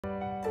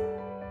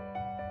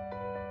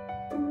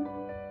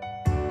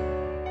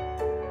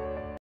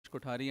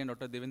Kothari and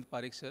Dr. Devendra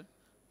Parekh sir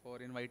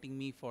for inviting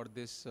me for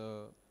this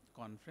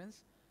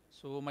conference.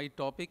 So my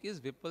topic is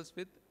Whipples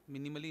with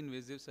minimally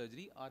invasive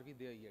surgery. Are we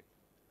there yet?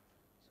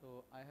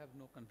 So I have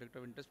no conflict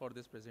of interest for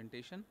this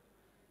presentation.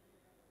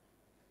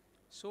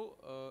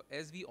 So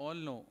as we all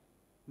know,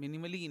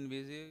 minimally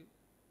invasive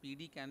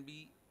PD can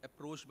be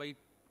approached by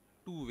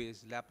two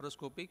ways,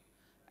 laparoscopic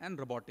and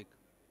robotic.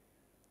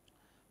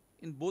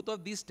 In both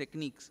of these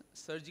techniques,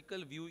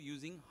 surgical view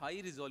using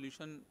high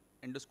resolution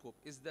endoscope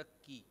is the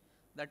key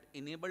that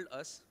enabled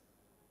us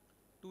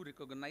to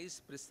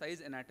recognize precise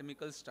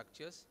anatomical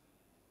structures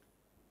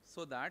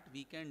so that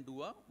we can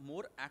do a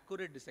more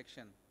accurate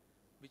dissection,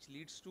 which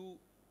leads to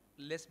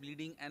less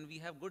bleeding, and we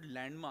have good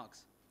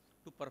landmarks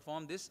to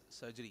perform this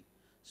surgery.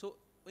 So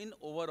in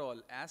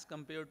overall, as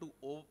compared to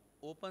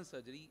open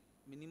surgery,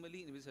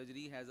 minimally invasive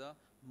surgery has a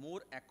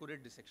more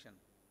accurate dissection.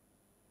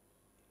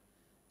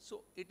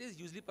 So it is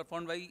usually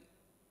performed by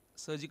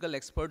surgical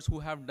experts who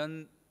have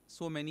done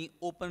so many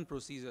open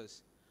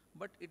procedures,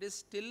 but it is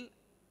still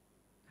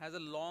has a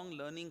long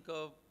learning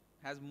curve,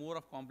 has more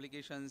of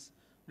complications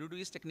due to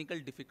its technical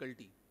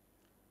difficulty.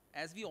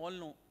 As we all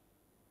know,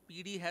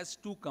 PD has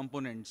two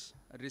components,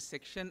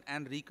 resection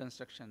and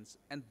reconstructions,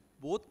 and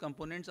both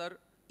components are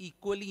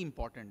equally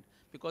important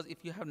because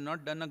if you have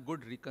not done a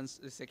good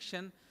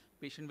resection,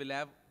 patient will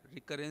have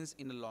recurrence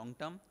in the long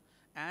term,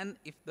 and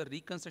if the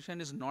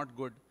reconstruction is not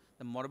good,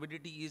 the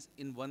morbidity is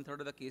in 1/3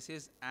 of the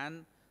cases,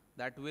 and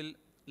that will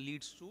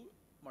leads to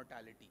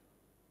mortality.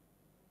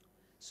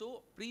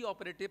 So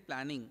pre-operative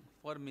planning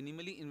for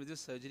minimally invasive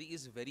surgery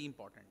is very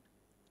important.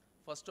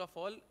 First of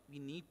all, we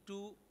need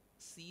to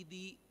see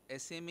the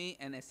SMA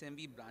and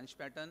SMV branch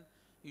pattern.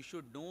 You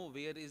should know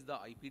where is the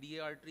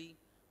IPDA artery,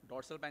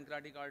 dorsal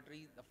pancreatic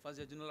artery, the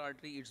first jejunal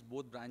artery, its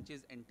both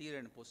branches, anterior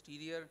and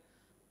posterior,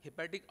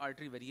 hepatic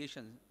artery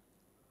variations,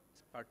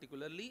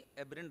 particularly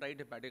aberrant right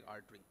hepatic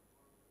artery.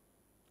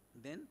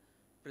 Then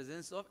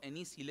presence of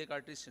any celiac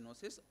artery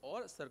stenosis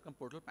or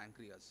circumportal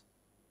pancreas.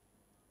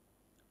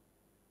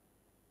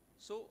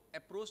 So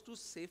approach to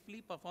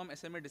safely perform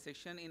SMA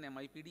dissection in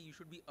MIPD, you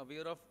should be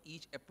aware of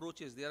each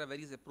approaches. There are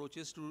various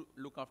approaches to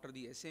look after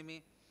the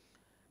SMA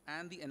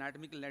and the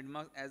anatomical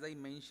landmarks. As I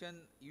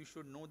mentioned, you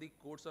should know the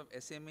codes of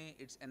SMA,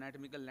 its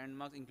anatomical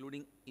landmarks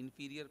including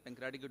inferior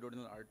pancreatic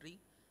duodenal artery,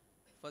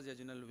 first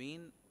jejunal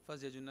vein,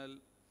 first jejunal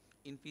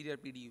inferior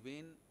PD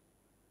vein.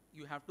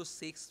 You have to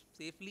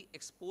safely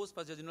expose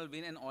first jejunal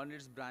vein and all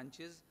its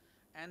branches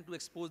and to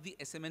expose the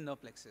SMA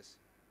nerve plexus.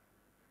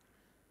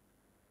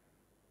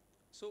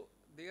 So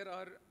there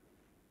are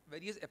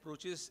various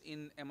approaches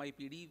in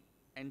MIPD,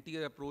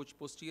 anterior approach,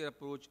 posterior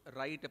approach,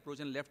 right approach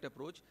and left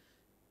approach.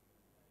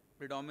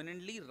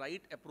 Predominantly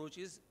right approach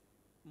is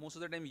most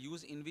of the time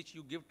used, in which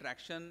you give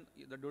traction,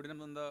 the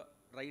duodenum on the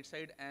right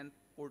side and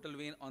portal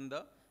vein on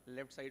the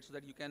left side, so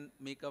that you can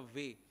make a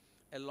way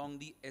along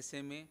the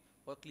SMA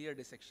for clear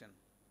dissection.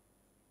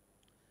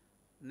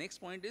 Next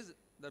point is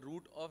the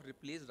route of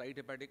replaced right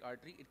hepatic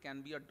artery. It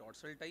can be a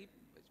dorsal type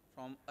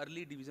from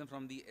early division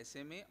from the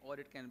SMA, or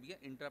it can be an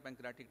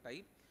intrapancreatic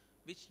type,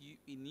 which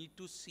we need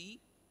to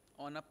see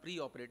on a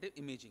pre-operative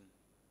imaging.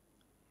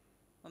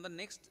 Now the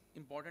next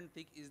important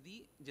thing is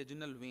the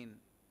jejunal vein.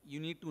 You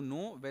need to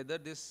know whether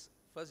this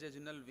first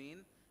jejunal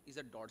vein is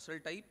a dorsal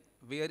type,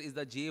 where is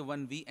the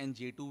J1V and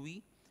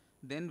J2V,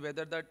 then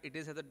whether that it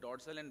is has a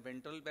dorsal and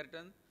ventral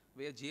pattern,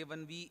 where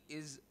J1V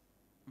is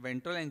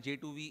ventral and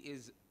J2V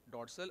is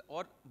dorsal,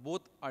 or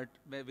both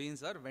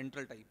veins are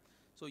ventral type.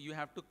 So you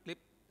have to clip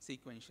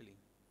sequentially.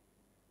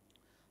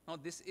 Now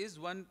this is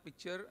one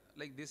picture,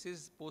 like this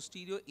is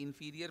posterior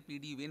inferior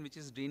PD vein which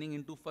is draining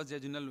into first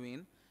jejunal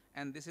vein,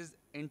 and this is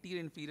anterior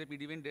inferior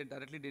PD vein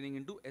directly draining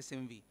into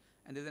SMV,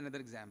 and there is another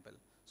example.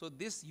 So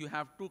this you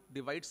have to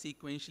divide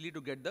sequentially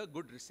to get the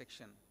good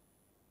resection.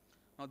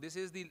 Now this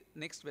is the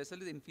next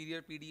vessel, is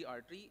inferior PD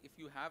artery. If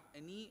you have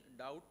any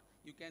doubt,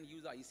 you can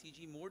use the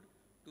ICG mode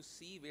to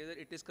see whether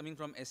it is coming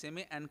from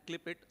SMA and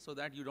clip it so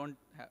that you don't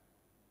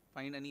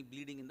find any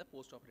bleeding in the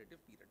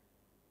post-operative period.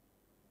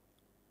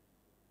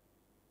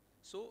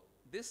 So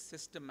this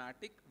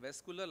systematic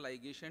vascular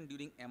ligation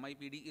during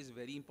MIPD is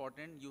very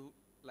important. You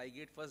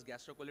ligate first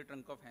gastrocolic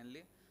trunk of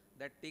Henle,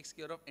 that takes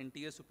care of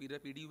anterior superior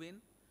PD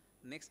vein.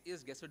 Next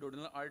is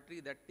gastroduodenal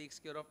artery, that takes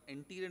care of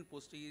anterior and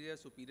posterior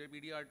superior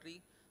PD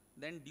artery.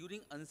 Then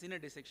during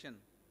uncinate dissection,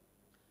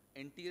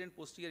 anterior and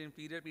posterior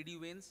inferior PD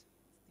veins,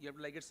 you have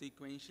to ligate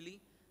sequentially.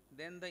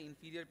 Then the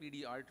inferior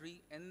PD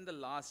artery, and the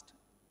last,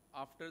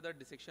 after the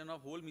dissection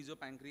of whole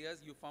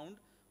mesopancreas, you found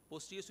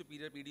posterior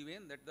superior PD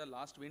vein, that the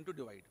last vein to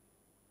divide.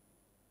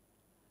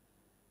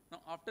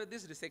 Now after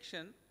this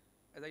resection,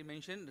 as I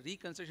mentioned,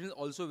 reconstruction is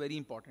also very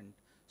important.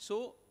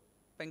 So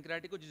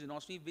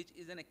pancreaticojejunostomy, which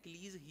is an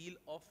Achilles heel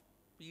of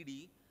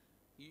PD,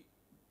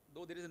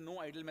 though there is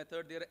no ideal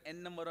method, there are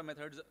n number of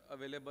methods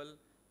available,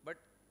 but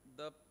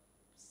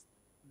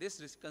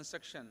this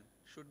reconstruction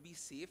should be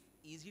safe,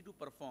 easy to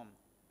perform,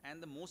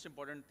 and the most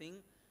important thing,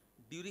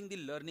 during the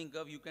learning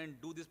curve, you can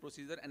do this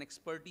procedure and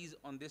expertise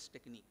on this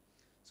technique.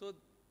 So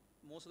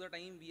most of the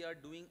time we are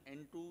doing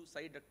end-to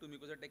side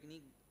ductal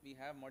technique. We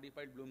have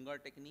modified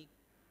Blumgard technique,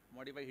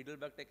 modified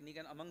Heidelberg technique,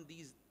 and among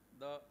these,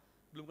 the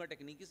Blumgard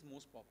technique is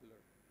most popular.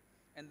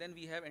 And then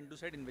we have end-to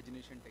side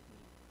invagination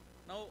technique.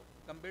 Now,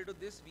 compared to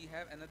this, we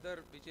have another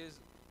which is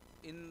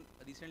in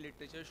recent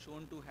literature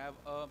shown to have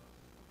a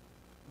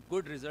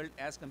good result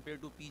as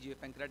compared to PJ,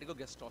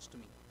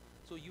 pancreaticogastroscopy.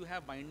 So you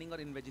have binding or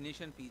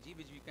invagination PG,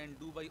 which you can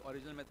do by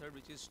original method,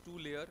 which is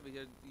 2-layer,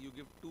 where you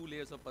give 2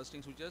 layers of purse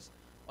sutures,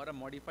 or a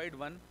modified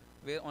one,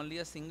 where only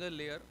a single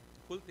layer,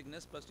 full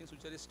thickness purse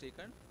suture is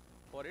taken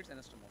for its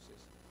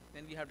anastomosis.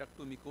 Then we have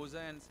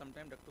ductomucosa and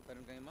sometimes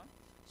ductoparenchyma.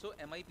 So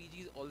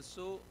MIPG is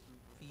also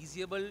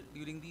feasible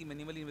during the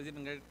minimally invasive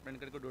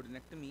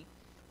pancreaticoduodenectomy.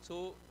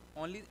 So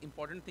only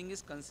important thing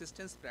is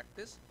consistent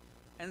practice,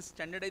 and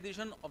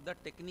standardization of the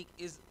technique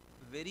is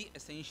very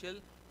essential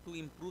to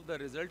improve the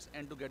results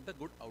and to get the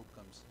good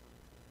outcomes.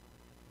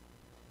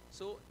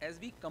 So as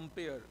we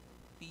compare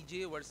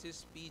PJ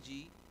versus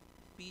PG,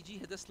 PG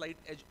has a slight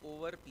edge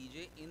over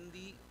PJ in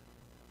the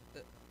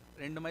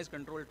randomized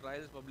control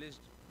trials published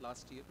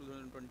last year,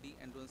 2020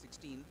 and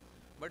 2016.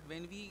 But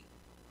when we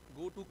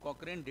go to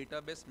Cochrane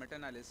database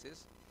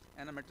meta-analysis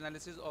and a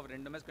meta-analysis of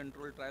randomized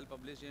control trial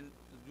published in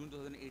June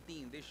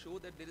 2018, they show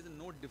that there is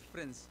no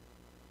difference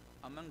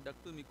among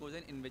ductal mucosa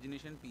and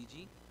invagination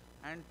PG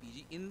and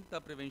PG in the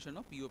prevention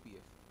of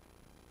POPF.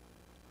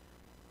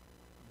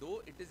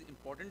 Though it is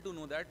important to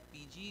know that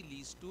PG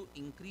leads to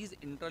increased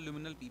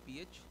intraluminal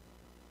PPH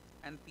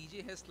and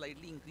PG has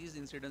slightly increased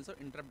incidence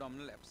of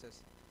intra-abdominal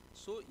abscess.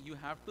 So you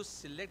have to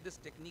select this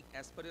technique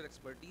as per your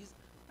expertise,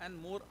 and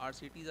more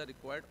RCTs are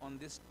required on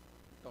this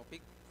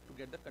topic to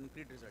get the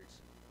concrete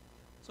results.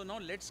 So now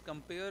let's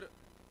compare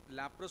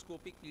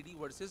laparoscopic PD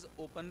versus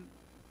open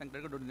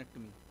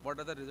pancreaticoduodenectomy. What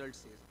are the results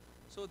says?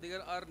 So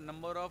there are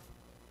number of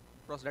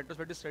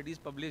retrospective studies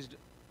published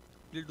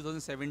till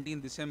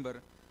 2017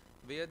 December,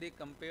 where they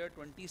compared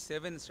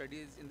 27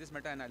 studies in this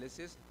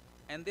meta-analysis,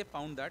 and they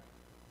found that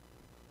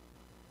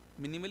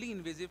minimally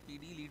invasive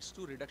PD leads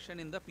to reduction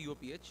in the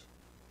POPH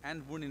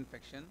and wound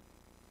infection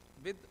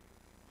with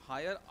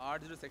higher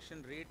R0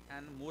 section rate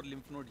and more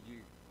lymph node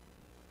yield.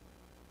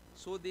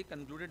 So they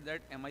concluded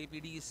that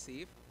MIPD is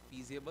safe,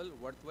 feasible,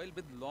 worthwhile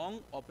with long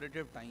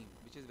operative time,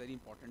 which is very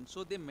important.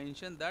 So they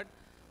mentioned that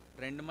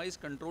randomized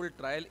controlled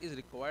trial is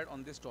required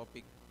on this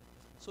topic.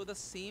 So the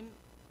same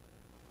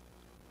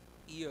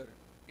year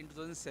in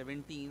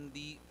 2017,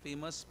 the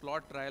famous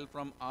plot trial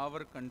from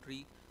our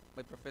country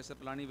by Professor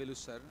Palani Velu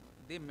sir,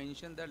 they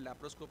mentioned that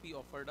laparoscopy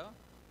offered a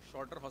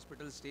shorter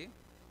hospital stay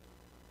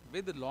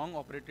with long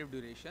operative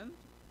duration,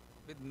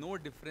 with no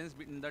difference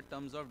between the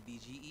terms of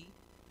DGE,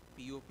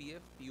 POPF,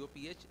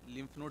 POPH,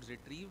 lymph nodes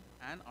retrieved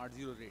and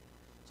R0 rate.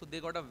 So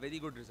they got a very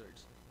good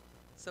results.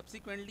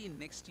 Subsequently,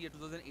 next year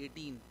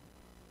 2018,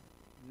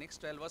 next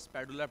trial was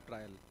Padulab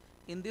trial.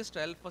 In this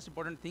trial, first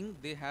important thing,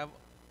 they have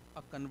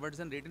a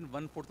conversion rate in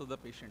 1/4 of the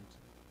patients.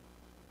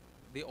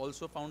 They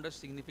also found a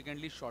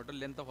significantly shorter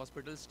length of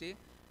hospital stay,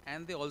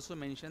 and they also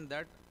mentioned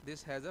that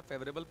this has a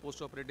favorable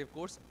post-operative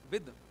course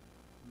with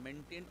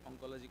maintained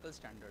oncological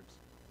standards.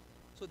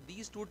 So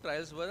these two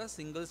trials were a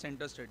single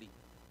center study.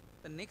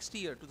 The next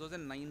year,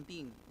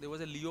 2019, there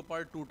was a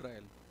Leopard 2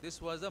 trial.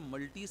 This was a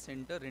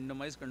multi-center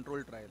randomized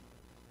control trial.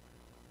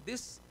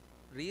 This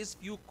raised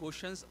few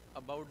questions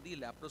about the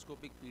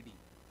laparoscopic PD.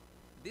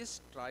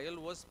 This trial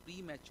was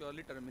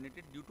prematurely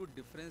terminated due to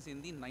difference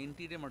in the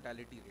 90-day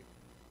mortality rate.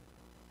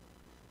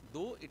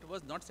 Though it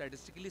was not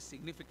statistically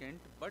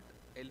significant, but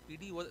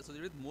LPD was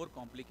associated with more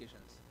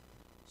complications.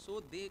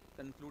 So they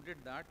concluded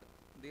that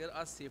there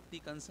are safety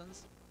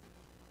concerns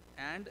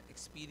and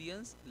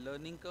experience,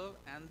 learning curve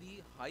and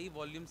the high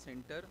volume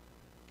center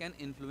can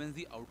influence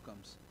the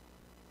outcomes.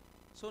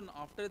 So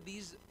after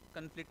these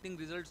conflicting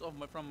results of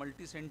from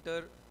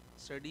multi-center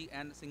study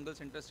and single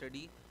center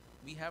study,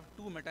 we have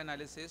two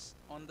meta-analysis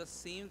on the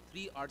same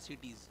 3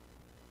 RCTs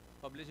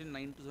published in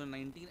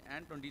 2019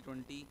 and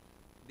 2020.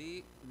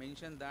 They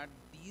mentioned that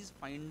these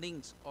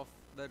findings of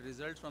the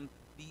results from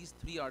these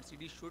 3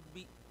 RCTs should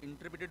be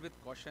interpreted with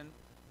caution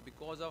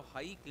because of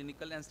high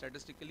clinical and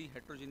statistically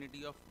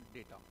heterogeneity of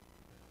data.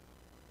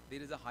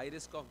 There is a high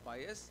risk of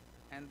bias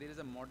and there is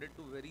a moderate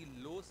to very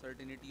low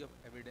certainty of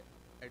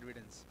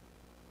evidence.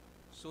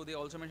 So they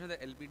also mentioned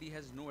that LPD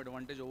has no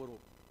advantage over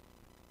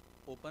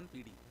open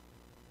PD.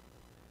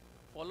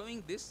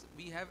 Following this,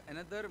 we have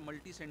another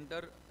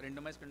multi-center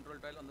randomized control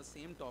trial on the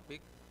same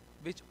topic,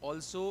 which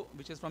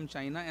is from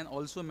China, and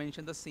also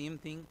mentioned the same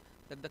thing,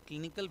 that the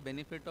clinical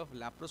benefit of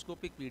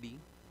laparoscopic PD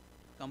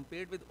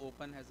compared with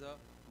open has a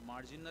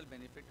marginal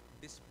benefit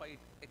despite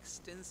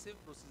extensive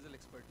procedural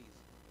expertise.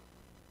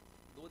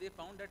 Though they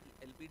found that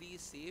LPD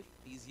is safe,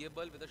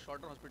 feasible with a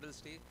shorter hospital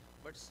stay,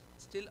 but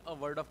still a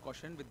word of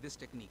caution with this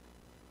technique.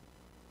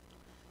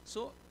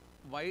 So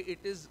why it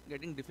is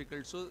getting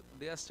difficult? So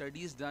there are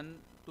studies done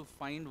to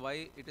find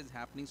why it is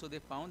happening. So they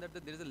found that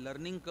there is a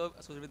learning curve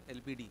associated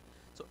with LPD.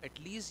 So at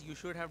least you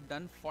should have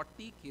done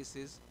 40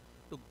 cases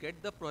to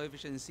get the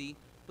proficiency,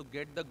 to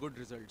get the good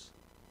results.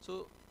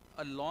 So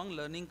a long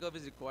learning curve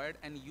is required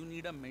and you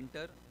need a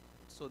mentor.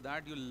 so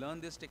that you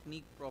learn this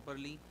technique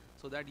properly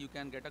so that you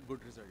can get a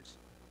good results.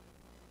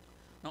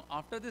 Now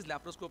after this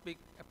laparoscopic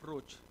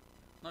approach,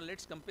 now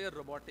let's compare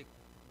robotic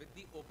with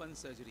the open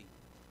surgery.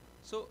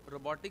 So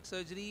robotic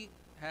surgery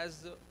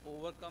has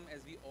overcome,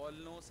 as we all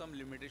know, some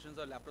limitations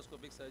of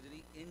laparoscopic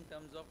surgery in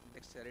terms of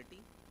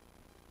dexterity,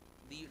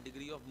 the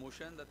degree of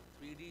motion, the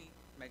 3D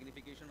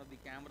magnification of the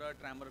camera,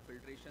 tremor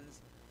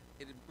filtrations,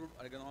 it improved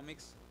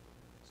ergonomics.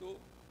 So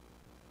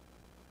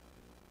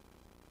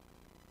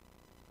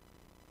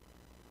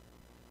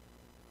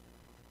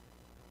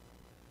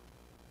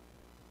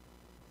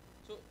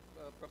So,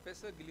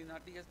 Professor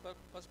Gilinati has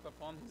first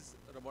performed his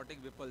robotic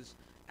Whipples,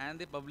 and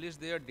they published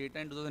their data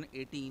in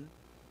 2018,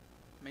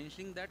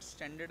 mentioning that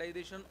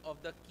standardization of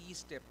the key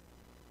step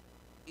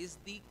is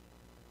the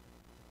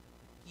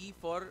key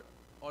for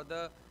or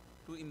the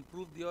to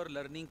improve your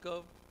learning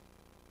curve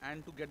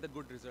and to get the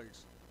good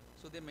results.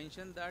 So they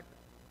mentioned that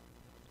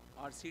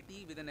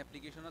RCT with an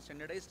application of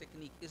standardized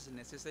technique is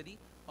necessary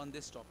on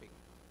this topic.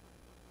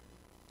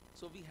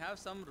 So we have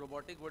some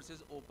robotic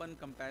versus open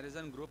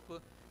comparison group,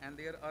 and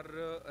there are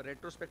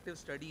retrospective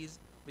studies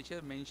which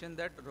have mentioned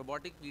that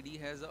robotic PD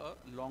has a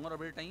longer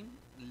orbital time,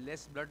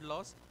 less blood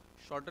loss,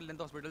 shorter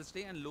length of hospital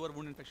stay, and lower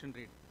wound infection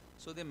rate.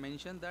 So they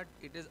mentioned that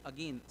it is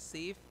again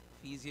safe,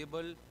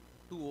 feasible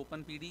to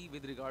open PD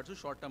with regards to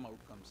short-term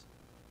outcomes.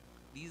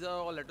 These are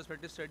all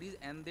retrospective studies,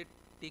 and they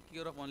take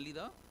care of only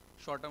the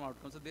short-term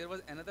outcomes. So there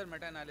was another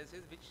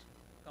meta-analysis which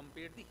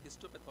compared the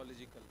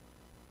histopathological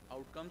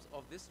outcomes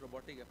of this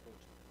robotic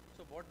approach.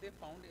 So what they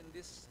found in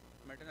this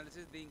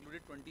meta-analysis, they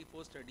included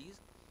 24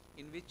 studies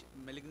in which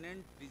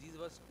malignant disease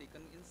was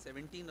taken in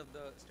 17 of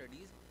the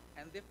studies,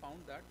 and they found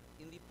that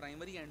in the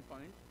primary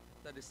endpoint,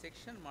 the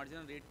resection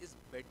marginal rate is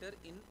better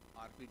in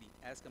RPD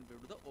as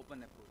compared to the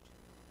open approach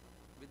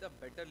with a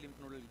better lymph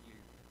nodal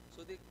yield.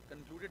 So they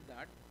concluded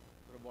that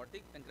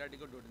robotic pancreatic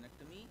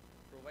duodenectomy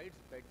provides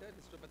better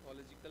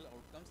histopathological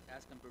outcomes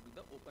as compared to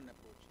the open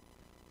approach.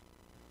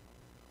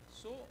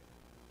 So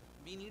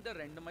we need a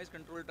randomized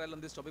control trial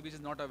on this topic which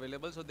is not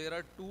available. So there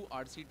are two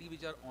RCT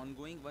which are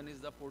ongoing. One is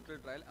the Portal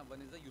trial and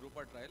one is the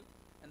Europa trial.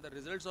 And the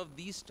results of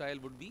these trial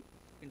would be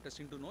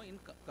interesting to know in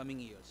coming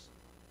years.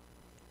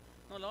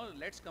 Now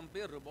let's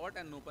compare robot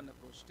and open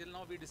approach. Till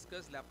now we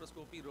discussed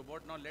laparoscopy,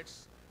 robot. Now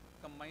let's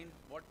combine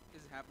what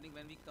is happening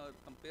when we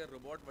compare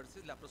robot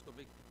versus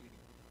laparoscopic PD.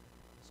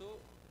 So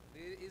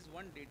there is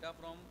one data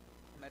from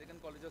American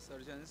College of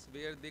Surgeons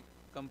where they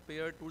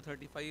compare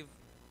 235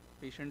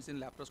 patients in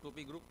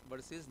laparoscopy group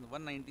versus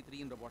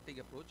 193 in robotic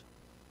approach.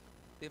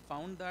 They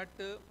found that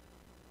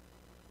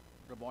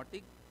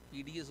robotic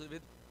PD is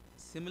with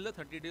similar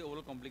 30-day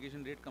overall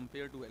complication rate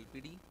compared to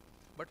LPD,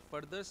 but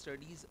further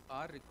studies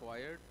are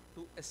required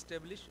to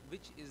establish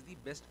which is the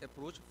best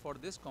approach for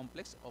this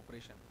complex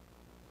operation.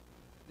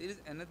 There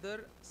is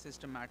another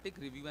systematic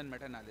review and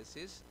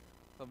meta-analysis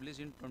published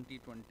in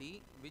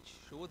 2020 which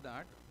show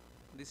that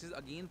this is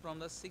again from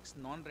the 6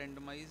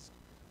 non-randomized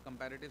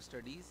comparative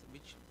studies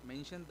which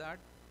mention that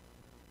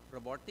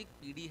robotic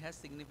PD has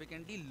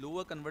significantly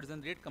lower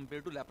conversion rate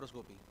compared to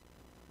laparoscopy.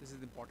 This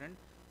is important,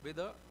 with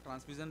a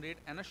transfusion rate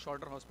and a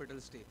shorter hospital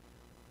stay.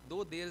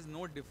 Though there is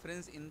no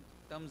difference in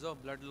terms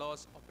of blood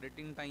loss,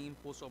 operating time,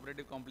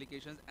 post-operative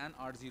complications and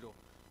R0.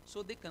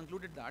 So they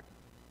concluded that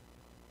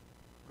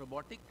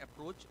robotic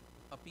approach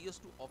appears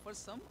to offer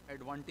some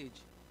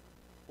advantage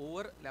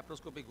over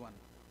laparoscopic one.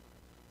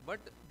 But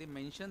they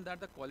mentioned that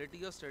the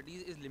quality of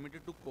studies is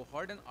limited to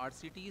cohort and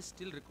RCT is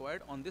still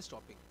required on this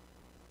topic.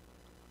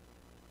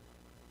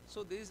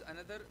 So there is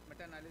another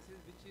meta-analysis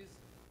which is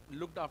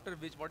looked after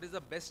which what is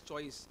the best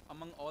choice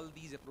among all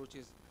these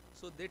approaches.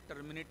 So they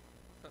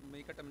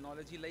make a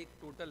terminology like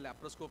total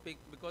laparoscopic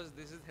because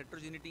this is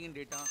heterogeneity in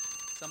data.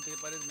 Some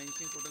paper is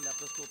mentioning total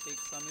laparoscopic,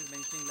 some is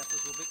mentioning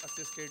laparoscopic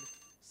assisted,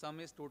 some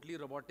is totally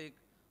robotic,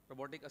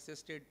 robotic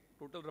assisted,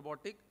 total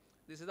robotic.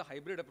 This is a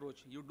hybrid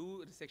approach. You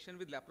do resection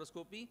with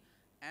laparoscopy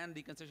and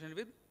reconstruction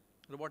with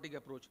robotic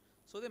approach.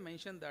 So they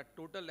mentioned that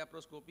total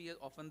laparoscopy is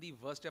often the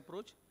worst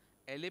approach.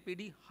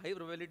 LAPD, high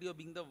probability of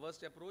being the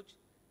worst approach.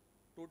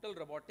 Total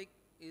robotic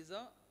is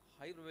a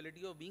high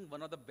probability of being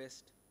one of the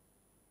best.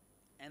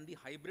 And the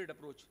hybrid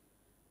approach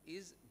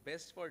is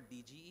best for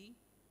DGE,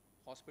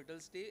 hospital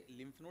stay,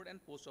 lymph node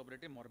and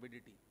post-operative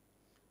morbidity.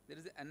 There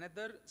is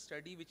another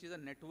study which is a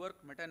network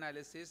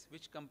meta-analysis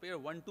which compare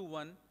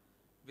one-to-one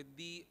with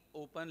the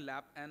open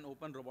lap and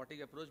open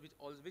robotic approach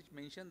which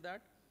mentioned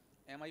that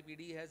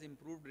MIPD has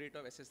improved rate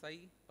of SSI,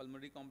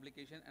 pulmonary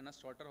complication and a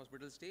shorter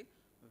hospital stay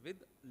with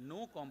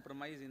no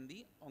compromise in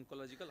the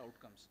oncological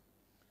outcomes.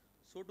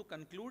 So to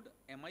conclude,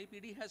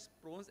 MIPD has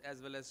pros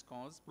as well as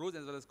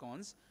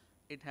cons.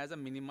 It has a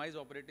minimized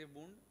operative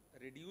wound,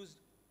 reduced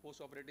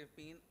post-operative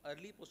pain,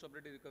 early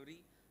post-operative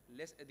recovery,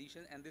 less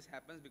adhesion, and this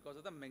happens because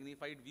of the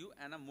magnified view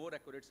and a more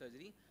accurate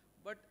surgery.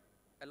 But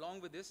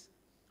along with this,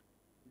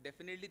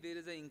 definitely there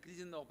is an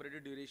increase in the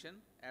operative duration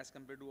as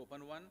compared to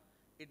open one.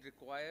 It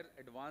requires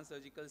advanced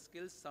surgical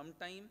skills.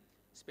 Sometimes,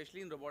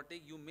 especially in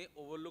robotic, you may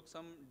overlook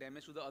some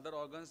damage to the other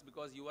organs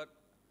because you are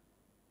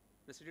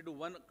restricted to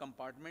one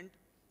compartment.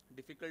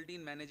 difficulty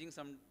in managing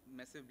some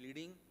massive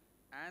bleeding,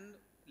 and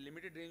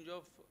limited range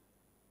of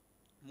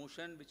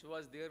motion which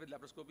was there with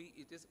laparoscopy,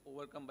 it is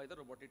overcome by the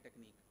robotic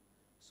technique.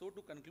 So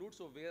to conclude,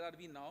 so where are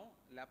we now?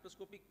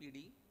 Laparoscopic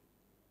PD,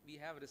 we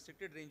have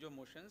restricted range of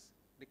motions,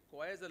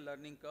 requires a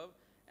learning curve,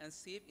 and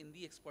safe in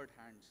the expert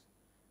hands.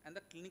 And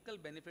the clinical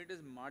benefit is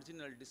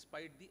marginal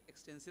despite the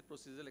extensive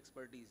procedural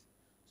expertise.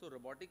 So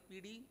robotic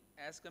PD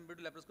as compared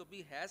to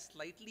laparoscopy has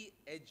slightly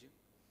edge,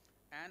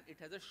 and it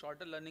has a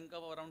shorter learning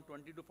curve of around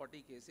 20 to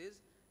 40 cases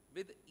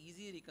with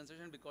easy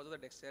reconstruction because of the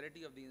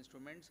dexterity of the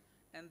instruments,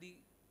 and the,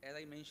 as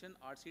I mentioned,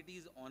 RCT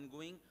is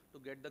ongoing to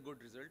get the good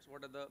results.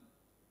 What are the,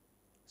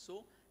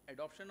 so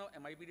adoption of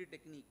MIPD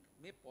technique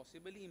may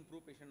possibly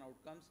improve patient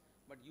outcomes,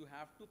 but you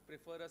have to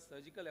prefer a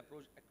surgical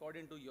approach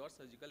according to your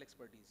surgical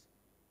expertise.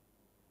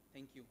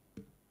 Thank you.